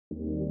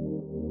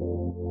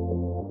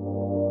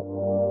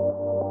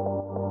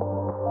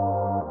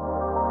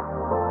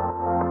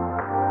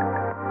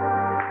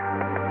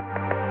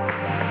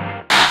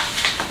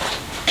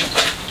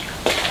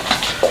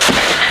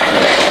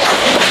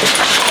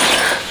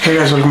Hey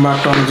guys, welcome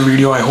back to another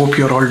video. I hope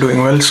you're all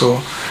doing well.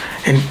 So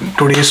in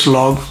today's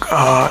vlog,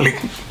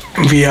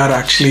 we are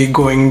actually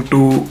going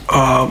to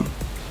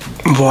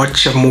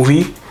watch a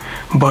movie.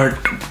 But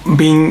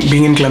being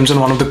in Clemson,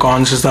 one of the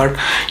cons is that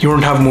you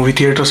don't have movie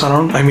theaters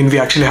around. I mean, we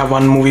actually have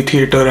one movie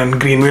theater in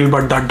Greenville,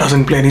 but that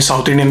doesn't play any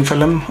South Indian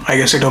film. I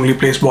guess it only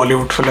plays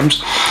Bollywood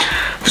films.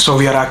 So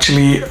we are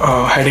actually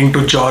heading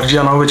to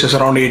Georgia now, which is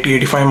around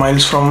 80-85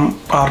 miles from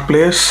our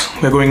place.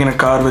 We're going in a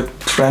car with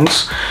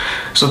friends.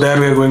 So there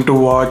we are going to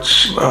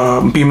watch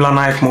Bheemla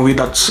Nayak Movie.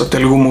 That's a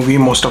Telugu movie.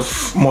 Most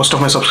of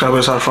my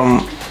subscribers are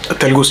from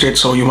Telugu state,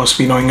 so you must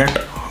be knowing it.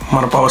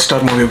 Mana power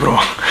star movie, bro.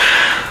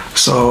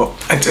 So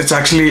it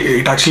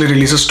actually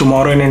releases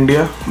tomorrow in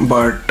India,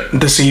 but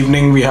this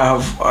evening we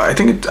have, I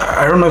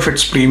don't know if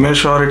it's premiere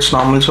show or it's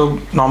normal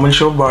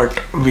show, but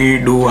we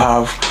do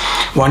have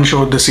one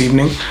show this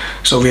evening,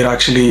 so we're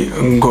actually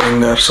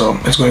going there. So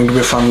it's going to be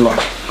a fun vlog.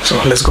 So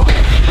let's go.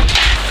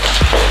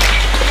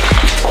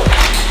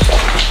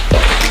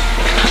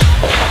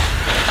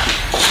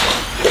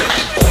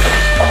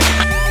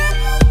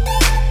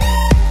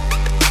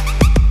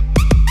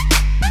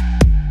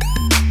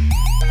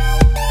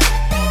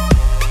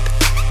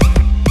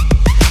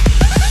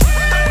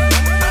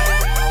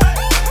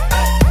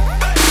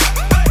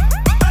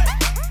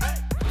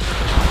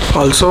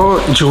 Also,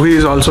 Juhi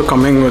is also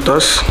coming with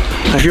us.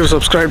 If you've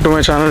subscribed to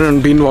my channel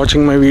and been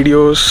watching my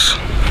videos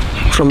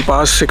from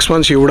past 6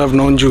 months, you would have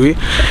known Juhi.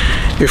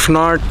 If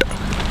not,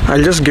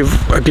 I'll just give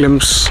a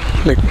glimpse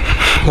like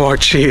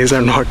what she is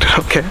and what.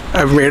 Okay,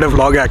 I've made a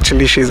vlog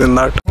actually, she's in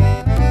that.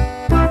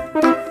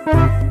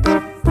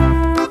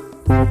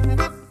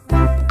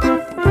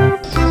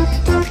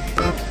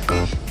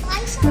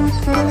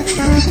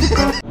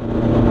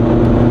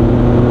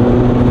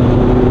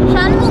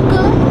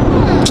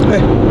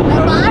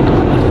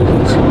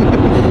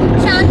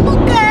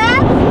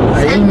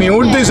 I'll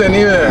mute this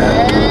anyway.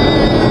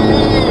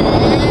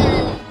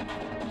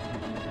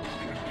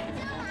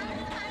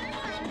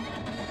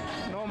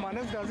 No,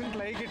 Manas doesn't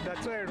like it,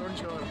 that's why I don't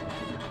show her.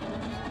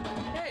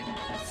 Hey,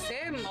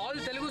 same, all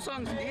Telugu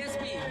songs,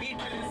 DSP, beat.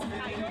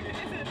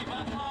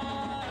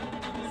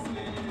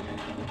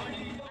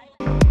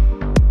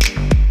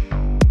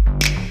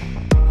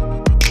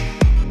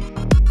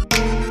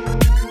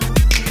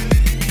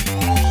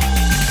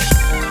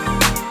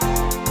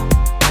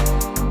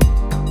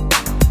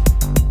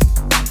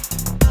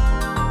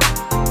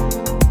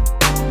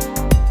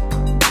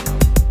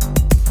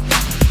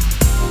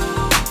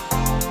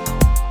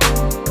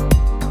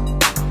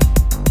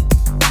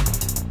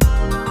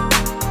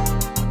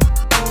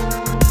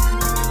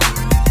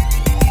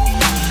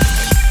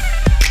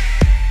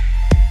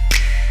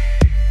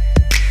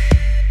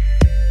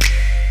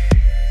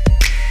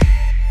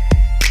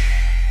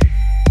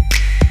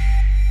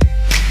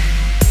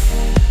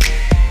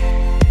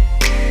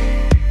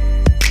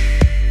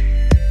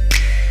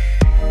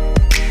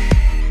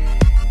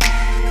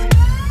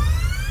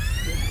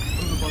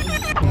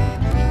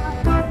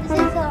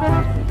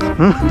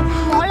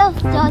 Mall of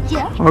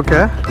Georgia.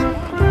 Okay.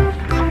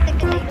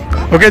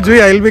 Okay,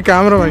 Juhi, I'll be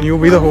cameraman. You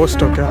be the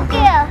host, okay?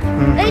 Okay.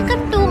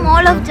 Welcome to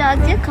Mall of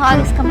Georgia. Car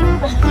is coming.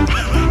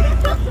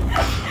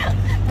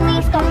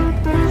 Please come.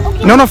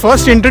 Okay. No,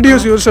 first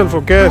introduce yourself,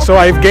 okay? So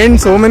I've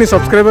gained so many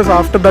subscribers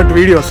after that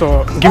video.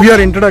 So give your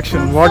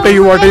introduction. What are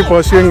you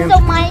pursuing? So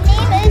my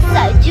name is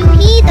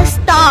Juhi the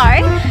Star.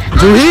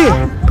 Juhi?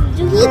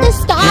 Juhi the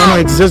Star. No,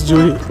 it's just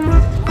Juhi.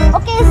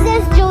 Okay, it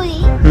says Juhi.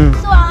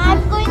 So I'm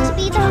going to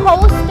be the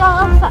host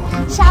of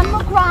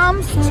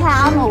Shanmukram's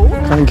channel.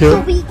 Thank you. So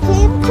we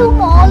came to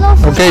Mall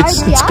of Okay,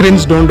 Georgia. it's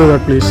cringe. Don't do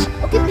that, please.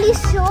 Okay, please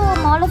show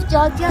Mall of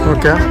Georgia.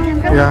 Okay.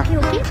 Camera. Yeah.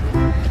 Okay.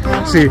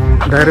 See,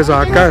 there is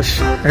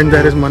Akash and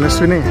there is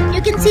Manaswini.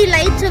 You can see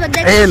lights over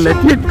there. Hey,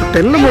 let me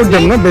tell about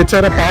them, no?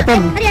 Bechara Papa.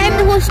 Sorry, I'm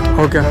the host.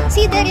 Okay.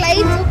 See their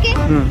lights, okay? I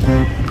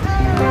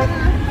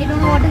don't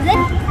know what is it.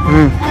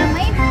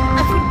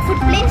 A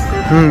food place.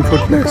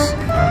 Food place.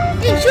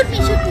 Hey, shoot me.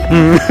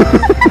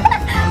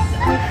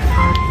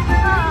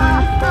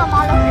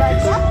 Mall of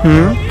Georgia.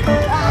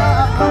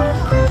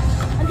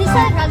 These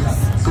are rugs.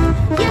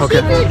 Here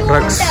Okay, people don't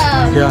rugs.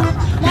 Yeah.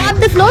 mop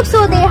the floor,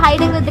 so they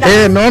hiding with rugs.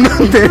 Hey, no,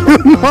 they do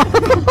not.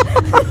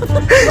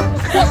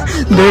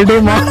 They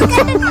do not. Look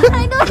at it,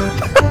 I know.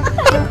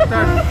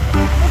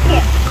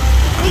 Okay,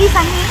 very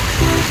funny.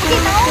 Okay,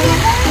 now we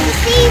are going to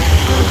see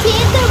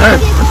Hey,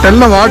 tell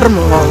the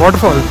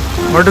waterfall.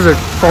 What is it?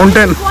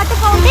 Fountain. water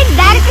fountain.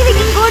 Directly we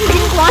can go and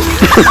drink water.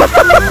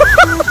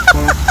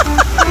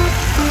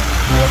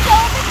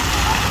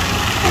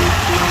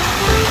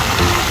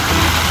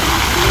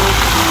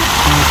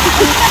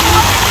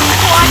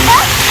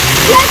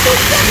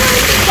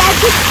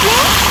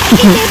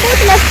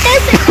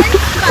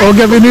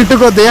 Okay, we need to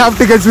go. They have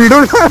tickets. We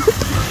don't have.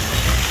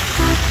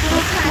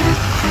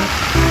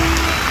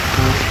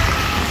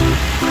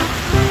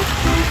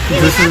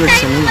 This is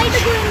exciting.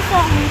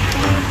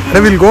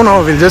 We'll go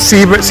now. We'll just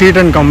see it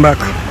and come back.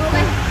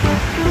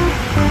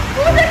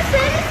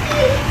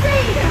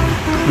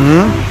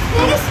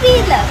 Ferris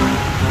wheel.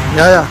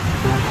 Yeah.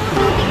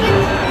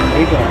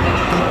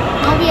 Tickets.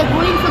 Now we are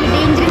going for the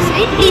dangerous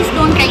ride. Please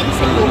don't try this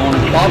at home.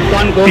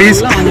 Popcorn, Coke Please.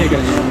 எல்லாம் வாங்கி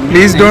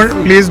வைக்கிறேன்.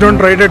 Please don't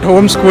try it at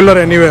home, school or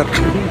anywhere.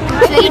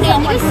 It's very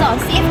dangerous.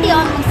 Safety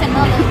almost and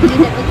all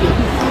is everything.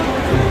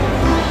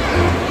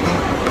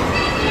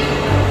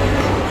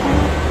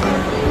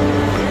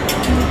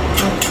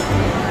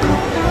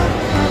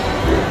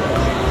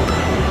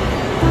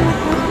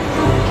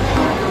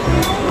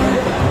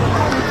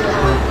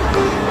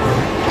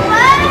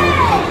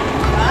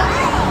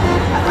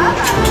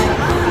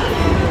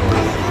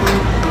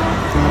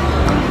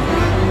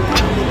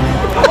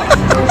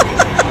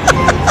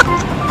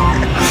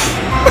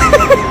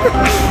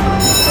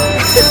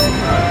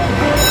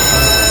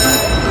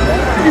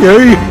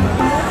 Hey,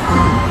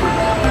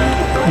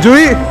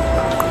 Joey.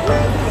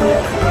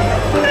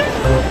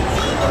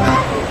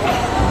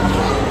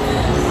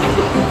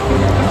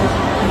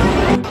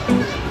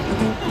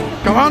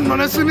 Come on,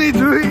 Manaswini,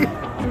 Joey.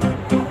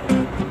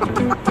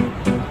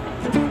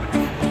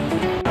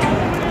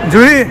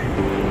 Joey,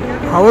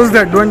 how was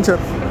the adventure?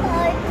 It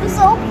was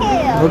okay.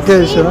 Okay,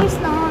 It sure. was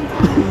not. It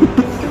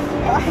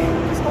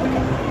was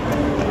okay.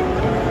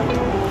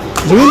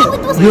 Joey,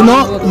 it was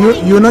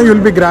not. you know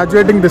you'll be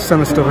graduating this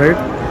semester, right?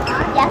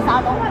 Yes,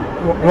 I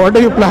know. What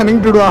are you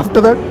planning to do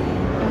after that? I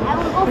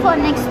will go for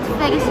next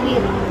Ferris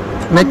wheel.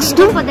 Next?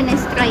 Go for the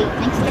next ride.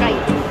 Next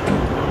ride.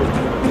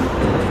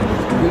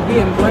 You'll be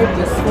employed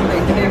just for the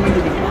entertainment.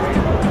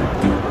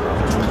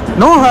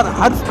 No,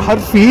 her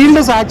field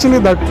is actually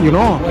that, you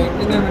know.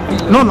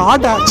 No,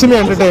 not actually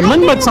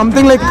entertainment, but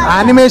something like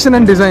animation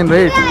and design,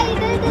 right? Yeah, I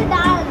did the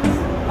dance.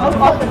 Oh,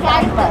 the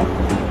sack bag.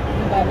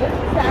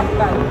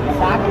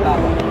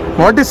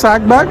 What is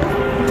sack bag?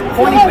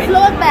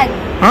 Float bag.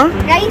 Huh?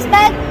 Rice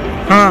bag.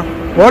 Huh?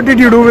 What did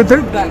you do with it?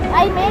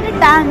 I made it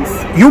dance.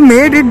 You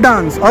made it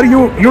dance, or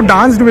you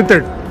danced with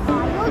it? I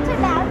also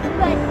dance,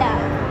 but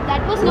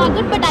that was not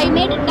good. But I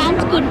made it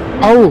dance good.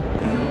 Oh,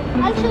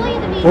 I'll show you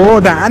the video. oh,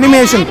 the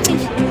animation.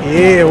 Animation.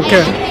 Hey,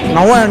 okay.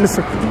 Now I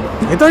understood.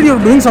 I thought you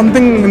were doing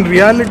something in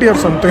reality or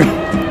something.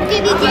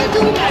 Okay, we can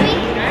do movie.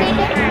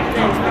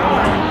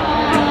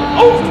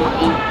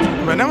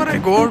 Whenever I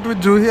go out with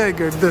Juhi, I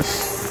get this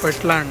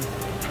wetland.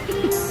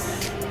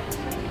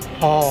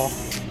 Oh.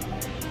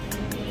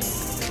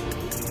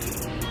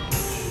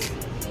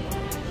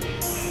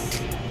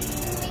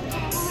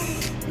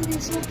 It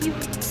is so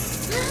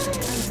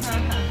cute.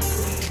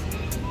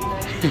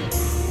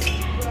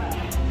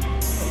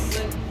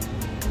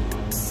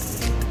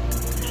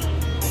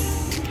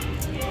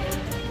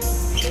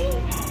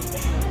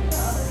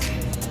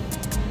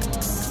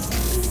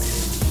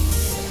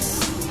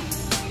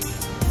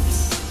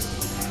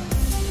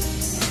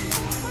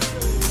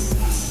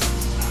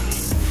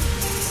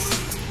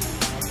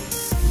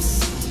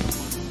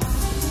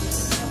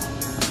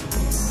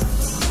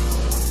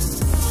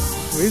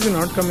 Why is it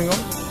not coming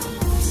out?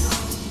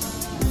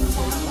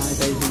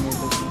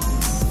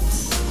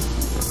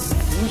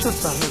 You should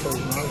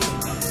sanitize now.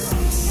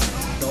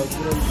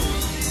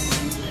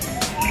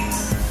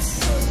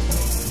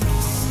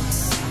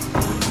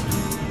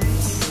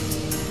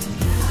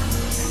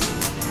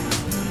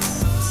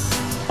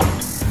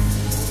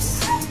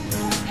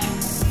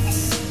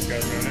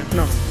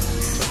 No.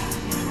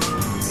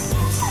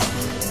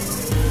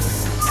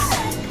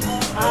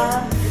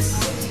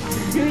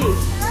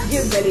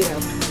 Give belly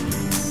rub.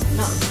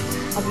 No,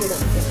 up your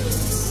down.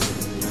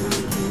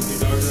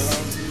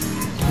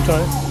 I'm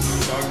sorry.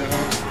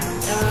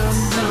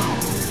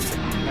 No.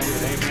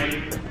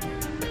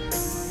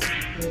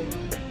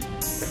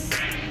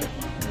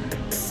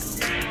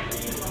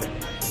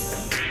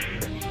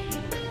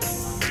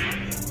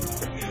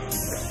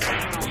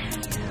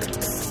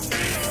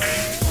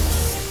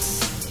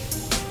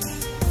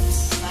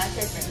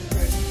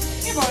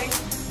 Hey boy.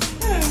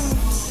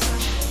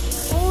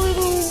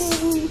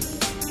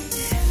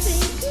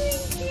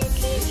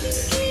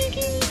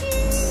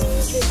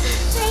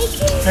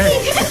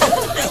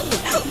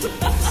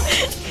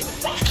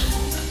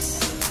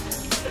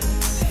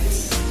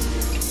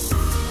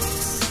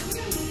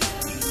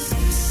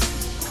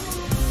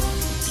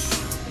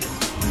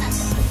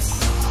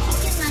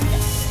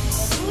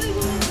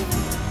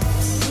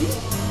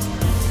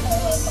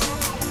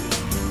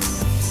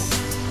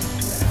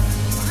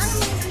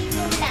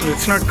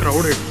 It's not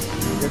crowded.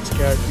 Get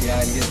scared. Yeah,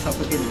 I'll get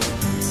suffocated.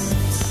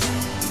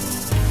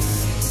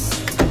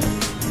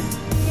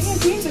 Can you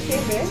clean the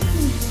same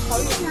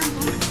way?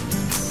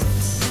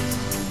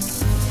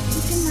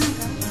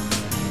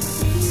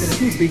 They're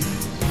too big.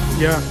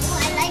 Yeah. Oh,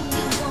 I like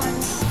big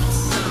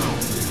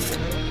ones.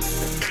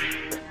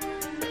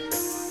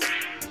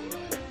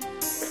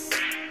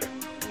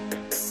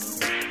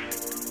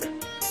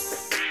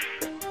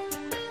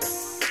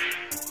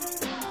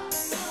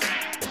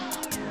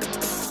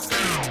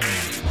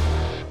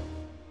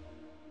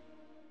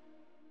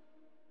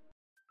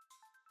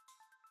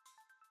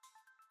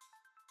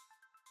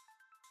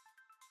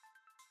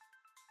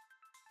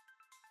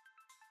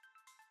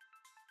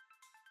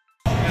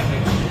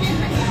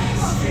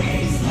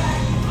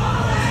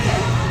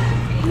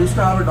 used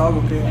to have a dog,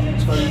 okay?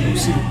 It's called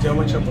Lucy,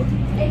 German Shepherd.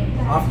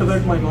 After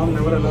that, my mom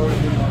never allowed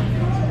any dog.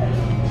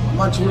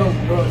 Amma chuda,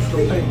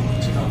 slow time.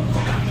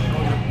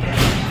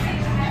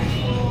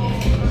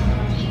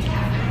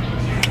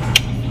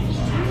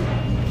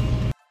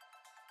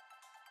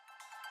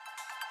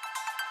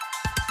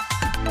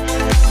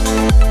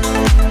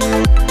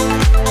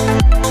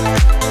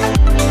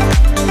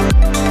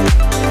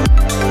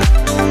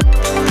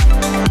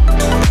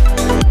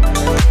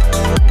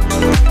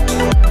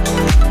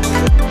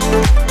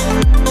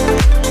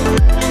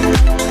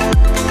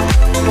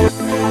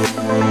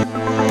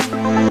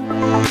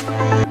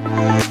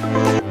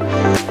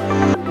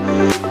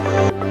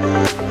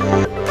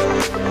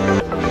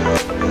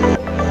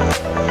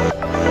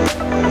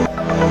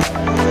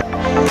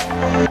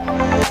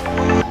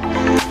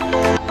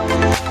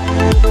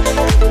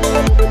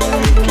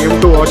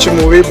 Watch a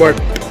movie, but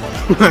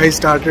I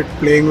started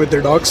playing with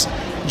the dogs.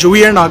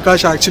 Juvi and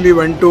Akash actually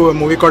went to a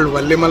movie called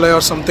Bheemla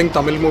or something,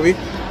 Tamil movie.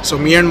 So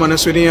me and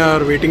Manaswini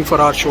are waiting for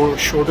our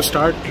show to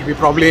start. It'll be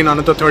probably in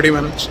another 30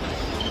 minutes.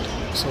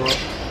 So,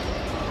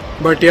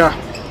 but yeah,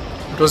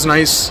 it was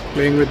nice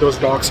playing with those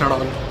dogs and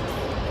all.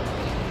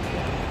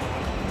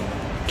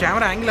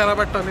 Camera angle ఎలా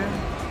పెట్టాలి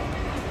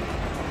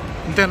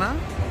ఇంతేనా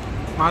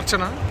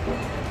మార్చనా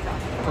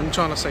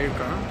కొంచెం అలా side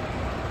కా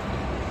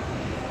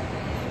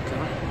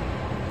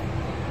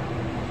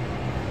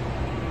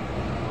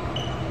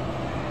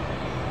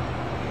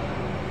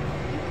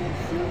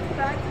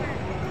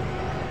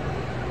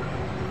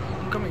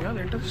coming out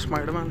later,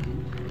 Spider-Man.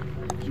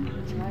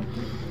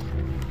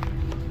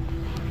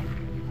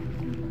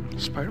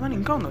 Spider-Man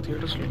ఇంకా ఉందా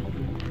theatres లో?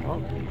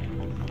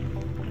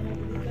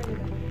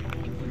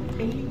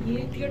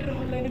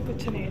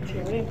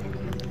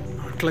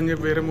 అట్లని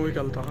చెప్పి వేరే మూవీకి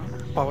వెళ్తా.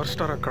 పవర్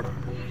స్టార్ అక్కడ.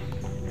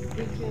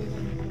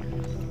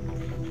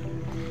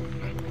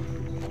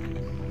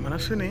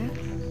 మనసుని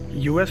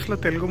యుఎస్లో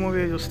తెలుగు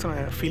మూవీ చూస్తున్నా,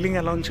 ఫీలింగ్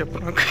ఎలా ఉంది చెప్పు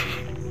నాకు.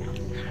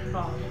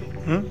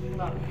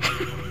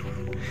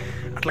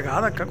 అట్లా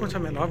కాదక్క,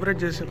 కొంచెం ఎలాబరేట్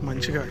చేసి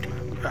మంచిగా అట్లా.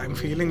 I'm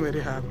feeling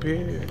very happy.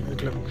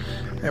 ఇట్లా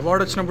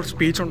అవార్డు వచ్చినప్పుడు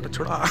స్పీచ్ ఉంటుంది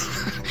చూడ.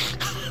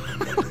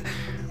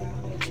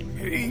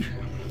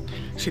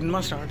 సినిమా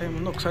స్టార్ట్ అయ్యే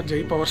ముందు ఒకసారి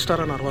జై పవర్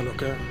స్టార్ అని అరవాలి.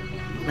 ఓకే,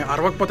 నేను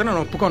అరవకపోతే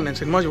నేను ఒప్పుకోను. నేను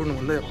సినిమా చూడను,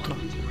 ముందే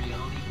చెప్తున్నాను.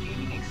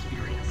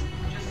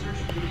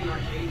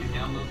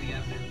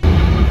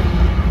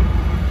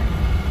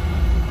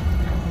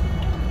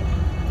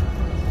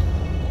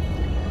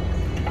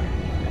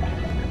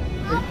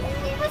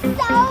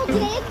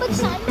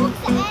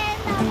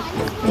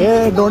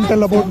 Hey, don't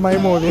tell about my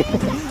movie.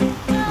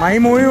 My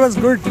movie was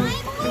good.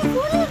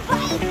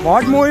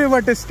 What movie?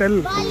 What is tell?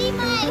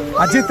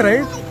 Ajit,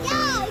 right?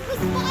 Yeah, it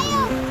was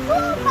fire.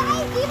 Oh,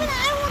 bike. Even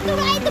I want to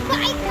ride the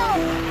bike now.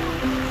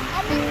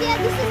 And then yeah,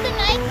 this is the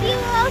night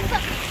view of the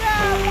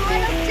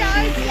Mall of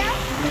Charles. Yeah.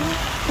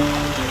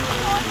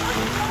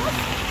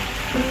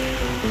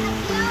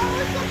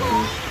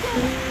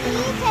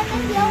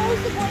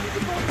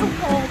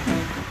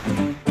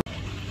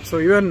 So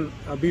even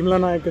Bheemla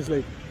Nayak is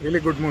like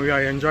really good movie.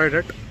 I enjoyed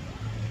it,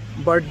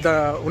 but the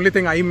only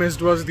thing I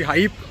missed was the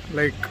hype.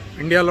 Like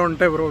India lo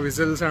unte bro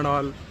whistles and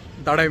all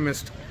that I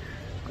missed.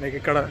 Like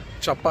ikkada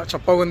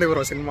chappa undi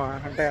bro cinema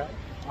ante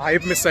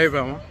hype miss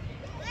ayipamo.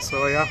 So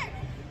yeah,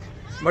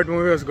 but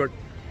movie was good.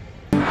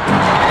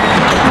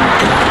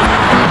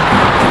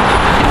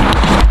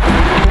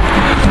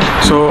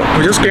 So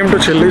we just came to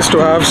Chili's to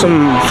have some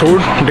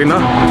food,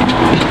 dinner.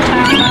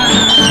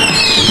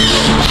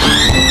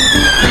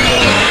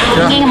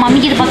 Okay, mommy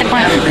kita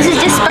pakai. This is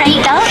just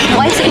Sprite, huh?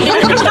 Why is it?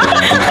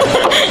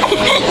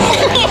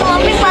 Okay,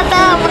 mommy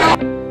pata.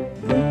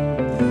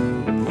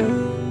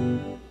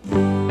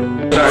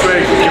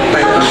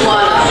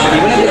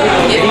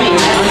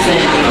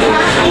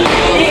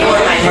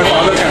 My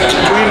father can.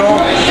 Do you know?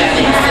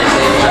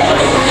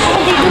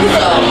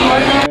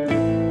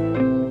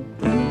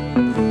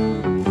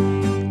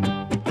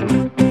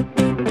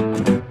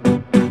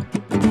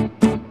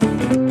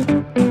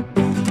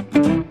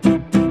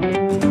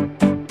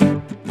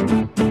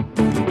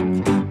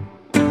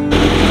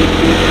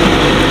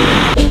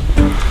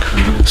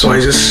 So I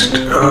just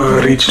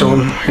reached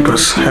home. It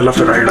was hell of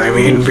a ride. I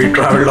mean, we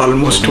traveled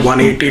almost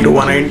 180 to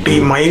 190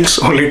 miles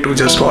only to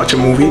just watch a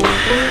movie.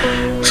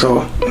 So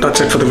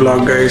that's it for the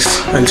vlog, guys.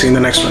 I'll see you in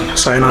the next one.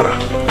 Sayonara.